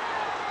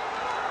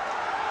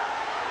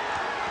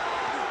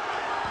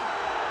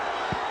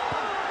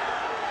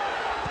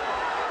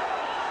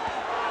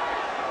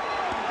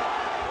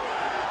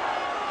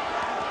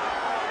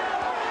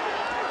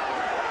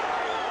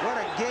 What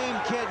a game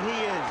kid he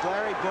is,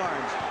 Larry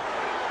Barnes.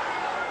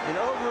 An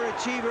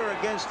overachiever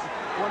against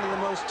one of the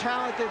most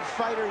talented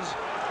fighters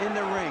in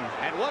the ring.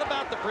 And what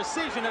about the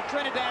precision of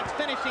Trinidad's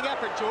finishing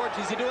effort, George?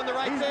 Is he doing the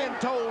right thing? He's been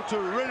told to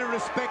really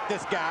respect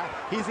this guy.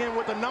 He's in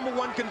with the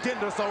 #1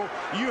 contender, so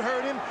you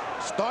heard him.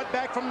 Start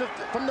back from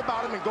the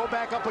bottom and go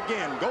back up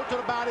again. Go to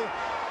the body.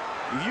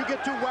 If you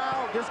get too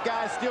wild, this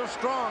guy's still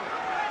strong.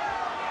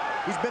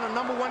 He's been a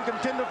 #1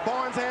 contender,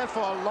 Barnes has,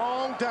 for a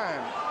long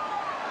time.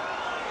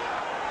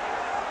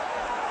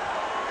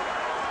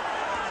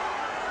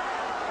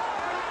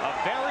 A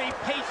very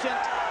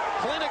patient,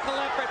 clinical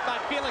effort by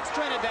Felix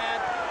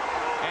Trinidad,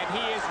 and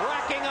he is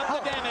racking up the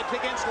damage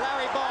against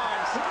Larry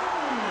Barnes.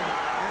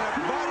 And a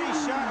body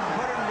shot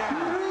put him down.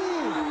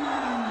 3,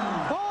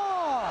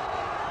 4,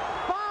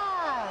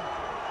 5,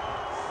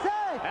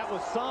 6. That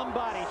was some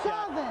body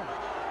shot. 7,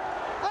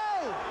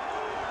 8,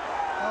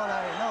 No,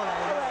 Larry, no,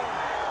 Larry.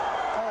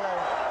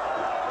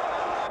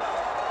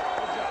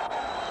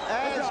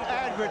 As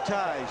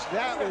advertised,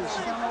 that was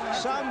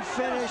some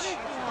finish,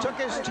 took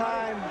his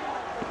time,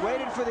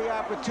 waited for the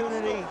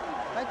opportunity,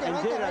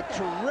 and did a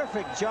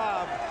terrific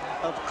job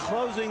of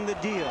closing the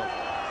deal.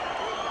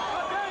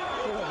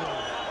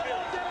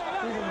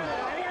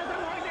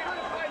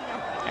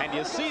 And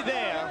you see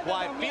there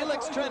why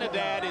Felix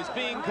Trinidad is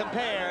being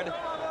compared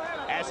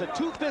as a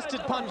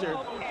two-fisted puncher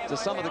to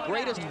some of the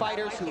greatest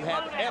fighters who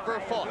have ever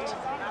fought.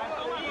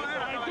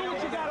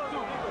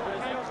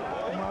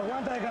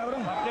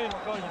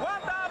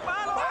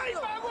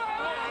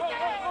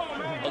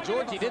 Well,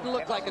 George, he didn't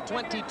look like a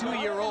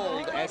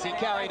 22-year-old as he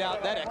carried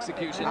out that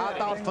execution. I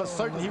thought for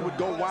certain he would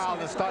go wild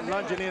and start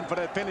lunging in for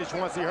that finish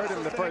once he heard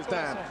him the first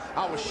time.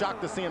 I was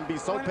shocked to see him be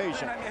so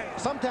patient.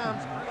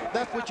 Sometimes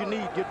that's what you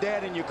need, your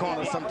dad in your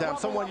corner sometimes,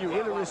 someone you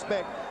really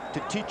respect to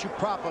teach you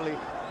properly.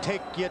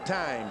 Take your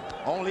time.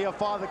 Only a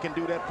father can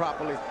do that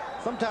properly.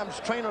 Sometimes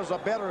trainers are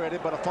better at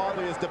it, but a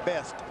father is the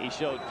best. He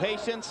showed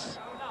patience,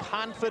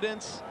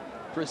 confidence,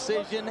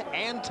 precision,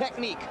 and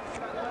technique,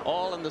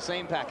 all in the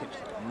same package.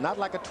 Not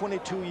like a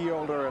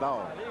 22-year-older at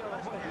all.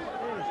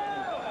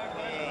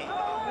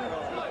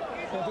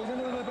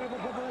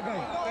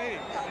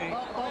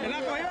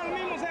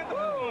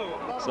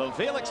 So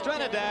Felix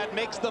Trinidad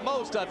makes the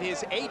most of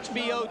his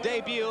HBO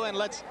debut, and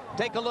let's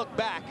take a look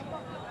back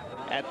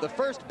at the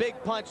first big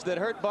punch that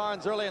hurt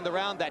Barnes early in the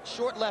round. That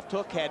short left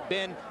hook had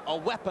been a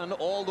weapon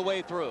all the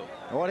way through.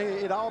 Well,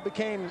 it all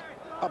became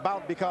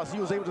about because he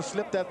was able to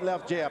slip that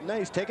left jab. Now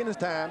he's taking his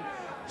time,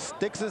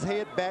 sticks his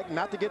head back,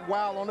 not to get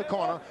wild on the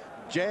corner,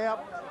 jab,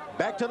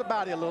 back to the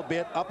body a little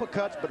bit,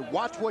 uppercuts, but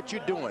watch what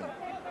you're doing.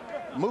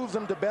 Moves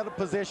him to better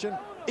position.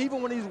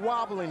 Even when he's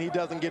wobbling, he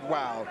doesn't get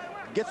wild.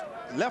 Gets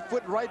left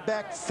foot right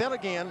back, set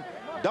again,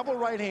 double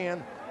right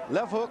hand,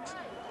 left hooks.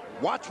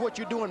 Watch what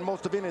you're doing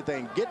most of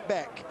anything. Get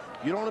back.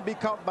 You don't want to be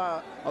caught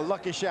by a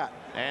lucky shot.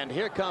 And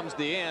here comes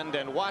the end,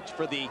 and watch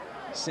for the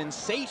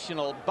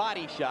sensational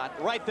body shot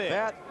right there.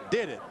 That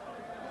did it.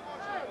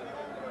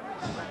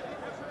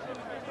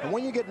 And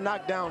when you get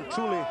knocked down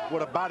truly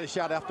with a body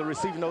shot after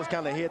receiving those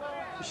kind of head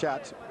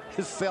shots,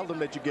 it's seldom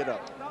that you get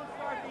up.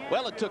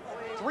 Well, it took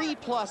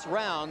 3+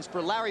 rounds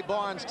for Larry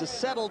Barnes to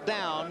settle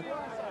down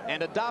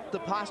and adopt the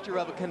posture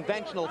of a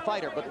conventional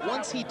fighter. But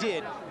once he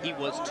did, he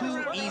was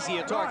too easy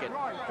a target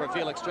for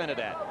Felix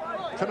Trinidad.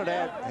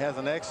 Trinidad has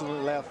an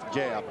excellent left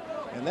jab,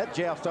 and that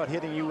jab start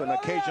hitting you an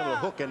occasional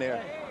hook in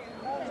there.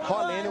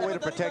 Hardly any way to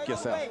protect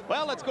yourself.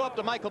 Well, let's go up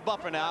to Michael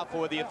Buffer now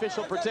for the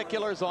official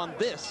particulars on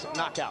this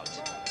knockout.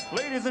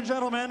 Ladies and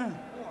gentlemen,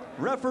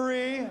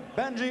 referee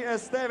Benji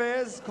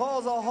Estevez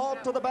calls a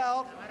halt to the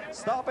bout,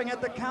 stopping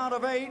at the count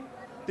of 8.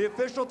 The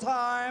official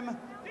time,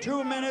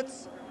 2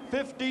 minutes,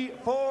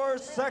 54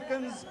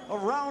 seconds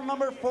of round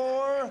number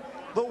 4.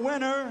 The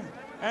winner,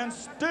 and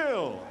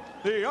still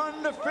the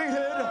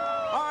undefeated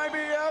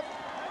IBF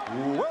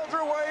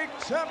welterweight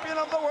champion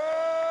of the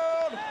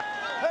world,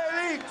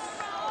 FELIX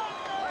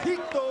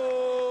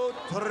Tito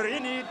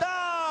Trinidad.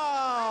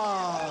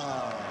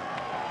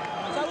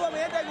 Saludos a mi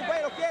gente de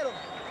Cupay, los quiero.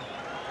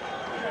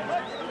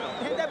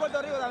 Gente de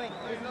Puerto Rico también.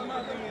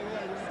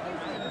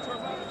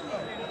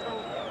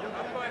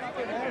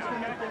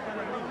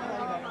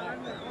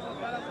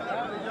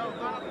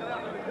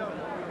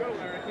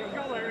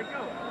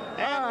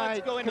 And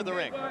let's go into the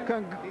ring.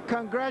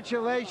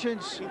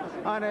 Congratulations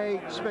on a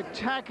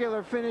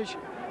spectacular finish.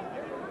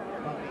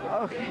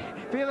 Okay,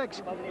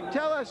 Felix,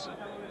 tell us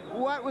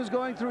what was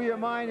going through your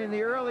mind in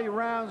the early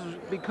rounds,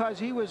 because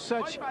he was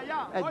such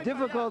a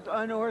difficult,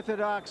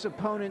 unorthodox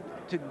opponent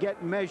to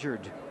get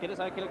measured. Quiero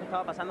saber qué es lo que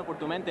estaba pasando por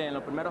tu mente en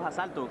los primeros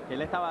asaltos, que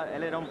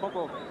él era un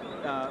poco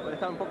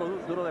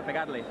duro de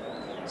pegarle.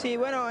 Sí,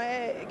 bueno,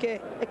 es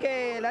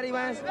que Larry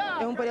Barnes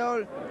es un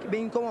peleador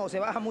bien incómodo, se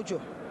baja mucho.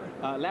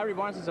 Larry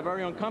Barnes is a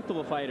very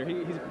uncomfortable fighter.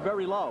 He's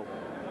very low.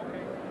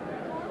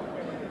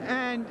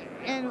 And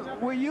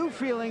were you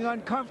feeling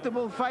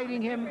uncomfortable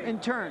fighting him in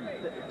turn?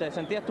 ¿Te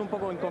sentías tú un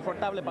poco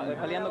inconfortable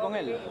peleando con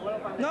él?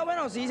 No,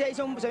 bueno, sí se me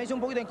hizo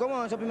un poquito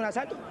incómodo en esos primeros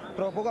asaltos,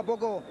 pero poco a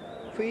poco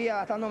fui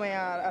adaptándome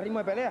al ritmo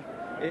de pelea.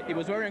 It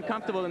was very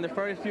uncomfortable in the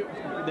first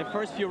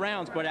few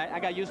rounds, but I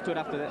got used to it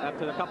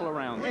after a couple of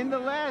rounds. In the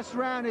last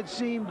round, it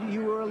seemed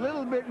you were a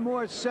little bit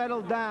more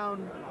settled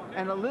down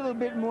and a little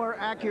bit more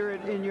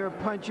accurate in your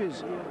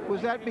punches.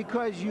 Was that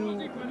because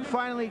you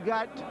finally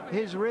got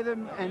his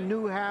rhythm and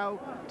knew how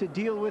to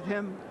deal with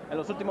him? En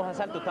los últimos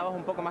asaltos estabas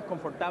un poco más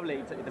confortable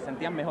y te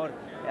sentías mejor.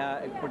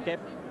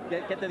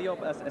 ¿Qué te dio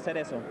hacer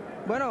eso?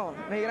 Bueno,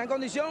 mi gran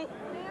condición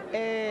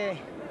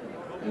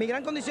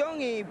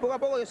y poco a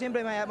poco yo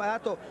siempre me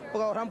adapto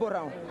round por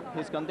round.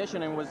 His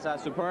conditioning was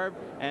superb,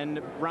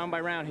 and round by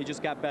round he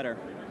just got better.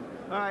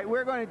 All right,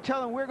 we're going to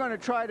tell him we're going to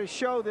try to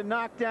show the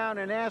knockdown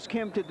and ask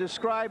him to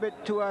describe it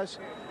to us,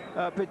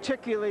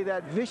 particularly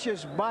that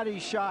vicious body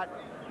shot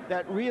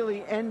that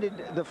really ended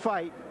the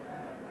fight.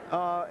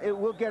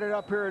 We'll get it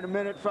up here in a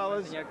minute,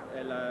 fellas.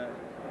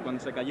 Cuando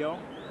se cayó.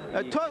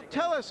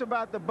 Tell us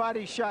about the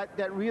body shot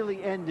that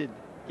really ended.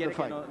 quiere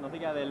que nos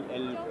diga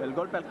el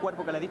golpe al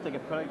cuerpo que le diste, que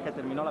fue el que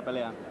terminó la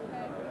pelea.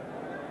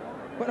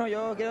 Bueno,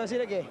 yo quiero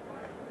decirle que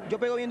yo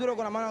pego bien duro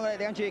con la mano de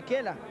gancho de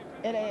izquierda.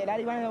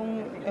 Larry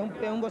Barnes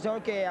es un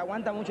boxeador que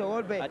aguanta mucho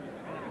golpe.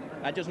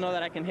 I just know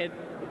that I can hit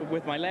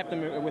with my left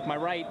and with my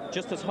right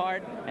just as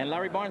hard, and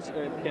Larry Barnes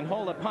can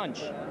hold a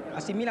punch.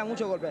 Asimila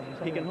mucho golpe.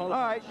 He can hold.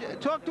 All right,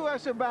 talk to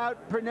us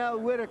about Pernell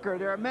Whitaker.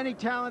 There are many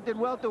talented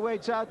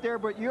welterweights out there,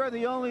 but you're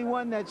the only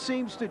one that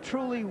seems to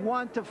truly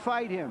want to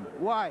fight him.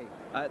 Why?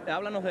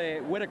 Háblanos de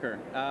Whitaker.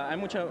 Hay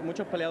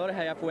muchos peleadores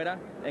allá afuera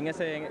en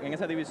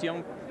esa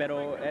división,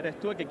 pero eres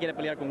tú el que quiere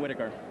pelear con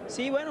Whitaker.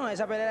 Sí, bueno,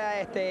 esa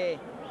pelea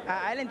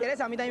a él le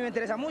interesa, a mí también me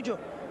interesa mucho.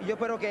 Y yo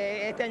espero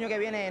que este año que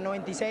viene,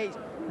 96,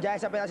 ya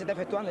esa pelea se esté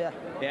efectuando ya.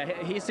 Yeah,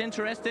 he's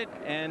interested,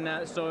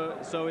 and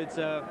so it's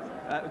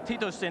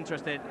Tito's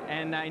interested,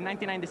 and in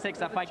 1996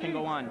 that fight can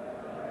go on.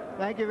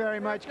 Thank you very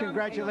much.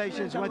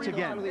 Congratulations once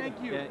again.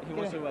 Thank you. Yeah, he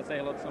wants to say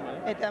hello to somebody.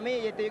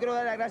 Yo quiero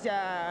dar las gracias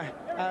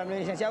a mi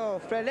licenciado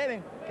Fred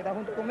Levin, que está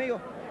junto conmigo,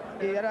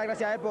 y dar las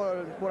gracias a él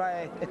por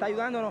estar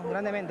ayudándonos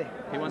grandemente.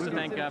 He wants to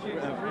thank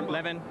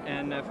Levin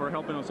and for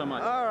helping him so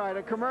much. All right,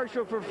 a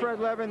commercial for Fred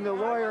Levin, the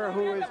lawyer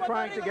who is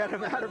trying to get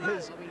him out of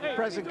his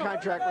present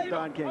contract with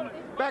Don King.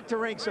 Back to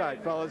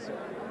ringside, fellas.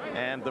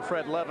 And the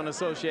Fred Levin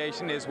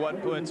Association is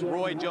what puts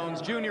Roy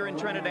Jones Jr. in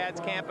Trinidad's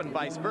camp and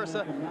vice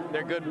versa.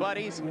 They're good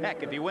buddies.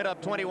 Heck, if he went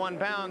up 21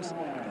 pounds,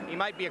 he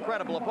might be a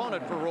credible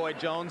opponent for Roy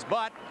Jones.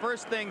 But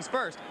first things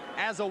first,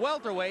 as a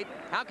welterweight,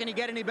 how can he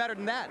get any better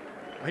than that?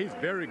 He's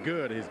very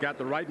good. He's got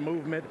the right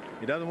movement.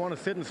 He doesn't want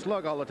to sit and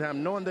slug all the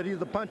time, knowing that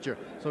he's a puncher.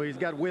 So he's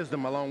got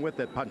wisdom along with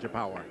that puncher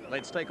power.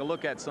 Let's take a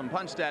look at some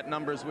punch stat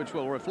numbers which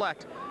will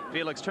reflect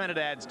Felix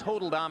Trinidad's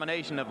total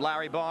domination of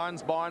Larry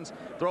Barnes. Barnes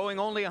throwing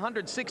only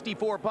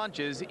 164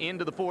 punches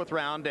into the fourth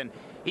round, and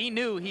he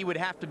knew he would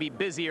have to be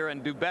busier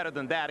and do better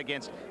than that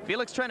against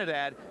Felix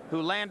Trinidad,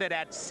 who landed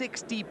at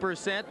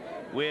 60%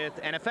 with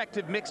an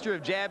effective mixture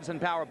of jabs and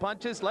power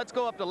punches. Let's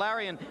go up to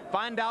Larry and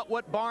find out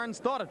what Barnes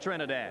thought of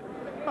Trinidad.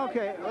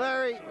 Okay,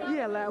 Larry.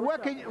 Yeah, Larry.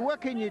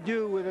 What can you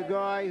do with a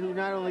guy who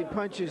not only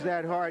punches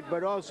that hard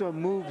but also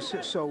moves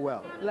so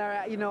well?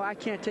 Larry, you know, I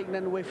can't take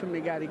nothing away from the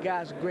guy. The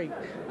guy's great.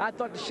 I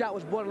thought the shot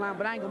was borderline,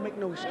 but I ain't gonna make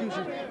no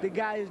excuses. The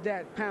guy is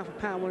that pound for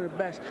pound one of the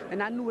best,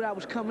 and I knew what I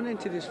was coming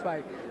into this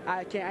fight.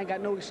 I ain't got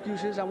no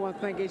excuses. I want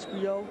to thank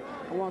HBO.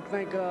 I want to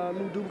thank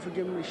Lou Duba for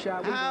giving me the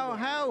shot.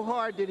 How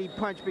hard did he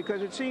punch?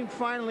 Because it seemed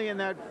finally in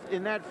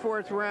that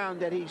fourth round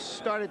that he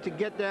started to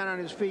get down on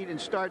his feet and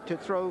start to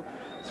throw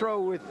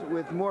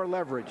with more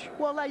leverage.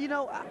 Well, you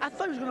know, I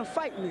thought he was going to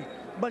fight me,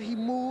 but he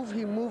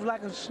moved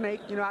like a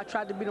snake. You know, I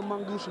tried to beat a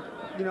mongoose,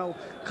 you know,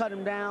 cut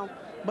him down,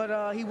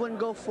 but he wouldn't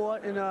go for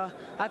it. And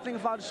I think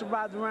if I would have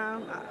survived the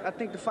round, I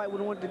think the fight would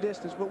have went the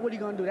distance. But what are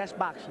you going to do? That's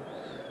boxing.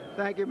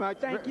 Thank you much.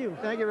 Thank you.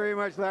 Thank you very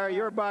much, Larry.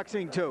 You're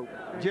boxing too.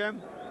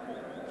 Jim?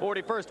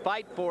 41st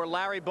fight for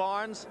Larry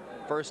Barnes.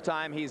 First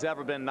time he's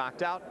ever been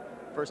knocked out.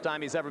 First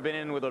time he's ever been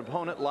in with an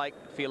opponent like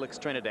Felix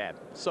Trinidad.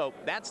 So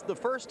that's the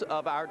first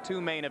of our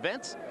two main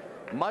events.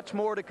 Much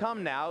more to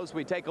come now as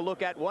we take a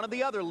look at one of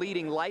the other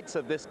leading lights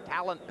of this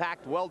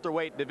talent-packed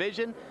welterweight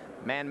division,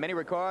 man many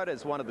regard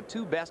as one of the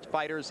two best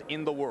fighters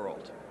in the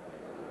world.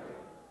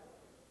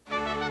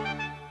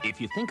 If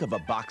you think of a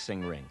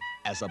boxing ring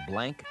as a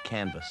blank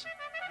canvas,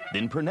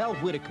 then Pernell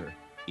Whitaker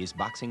is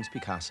boxing's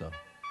Picasso,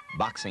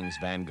 boxing's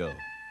Van Gogh.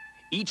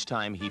 Each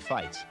time he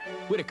fights,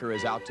 Whitaker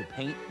is out to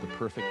paint the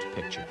perfect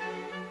picture.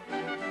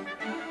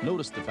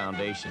 Notice the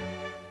foundation.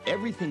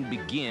 Everything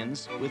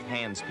begins with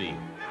hand speed.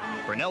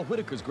 Pernell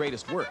Whitaker's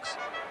greatest works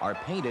are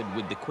painted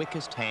with the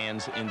quickest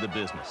hands in the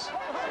business.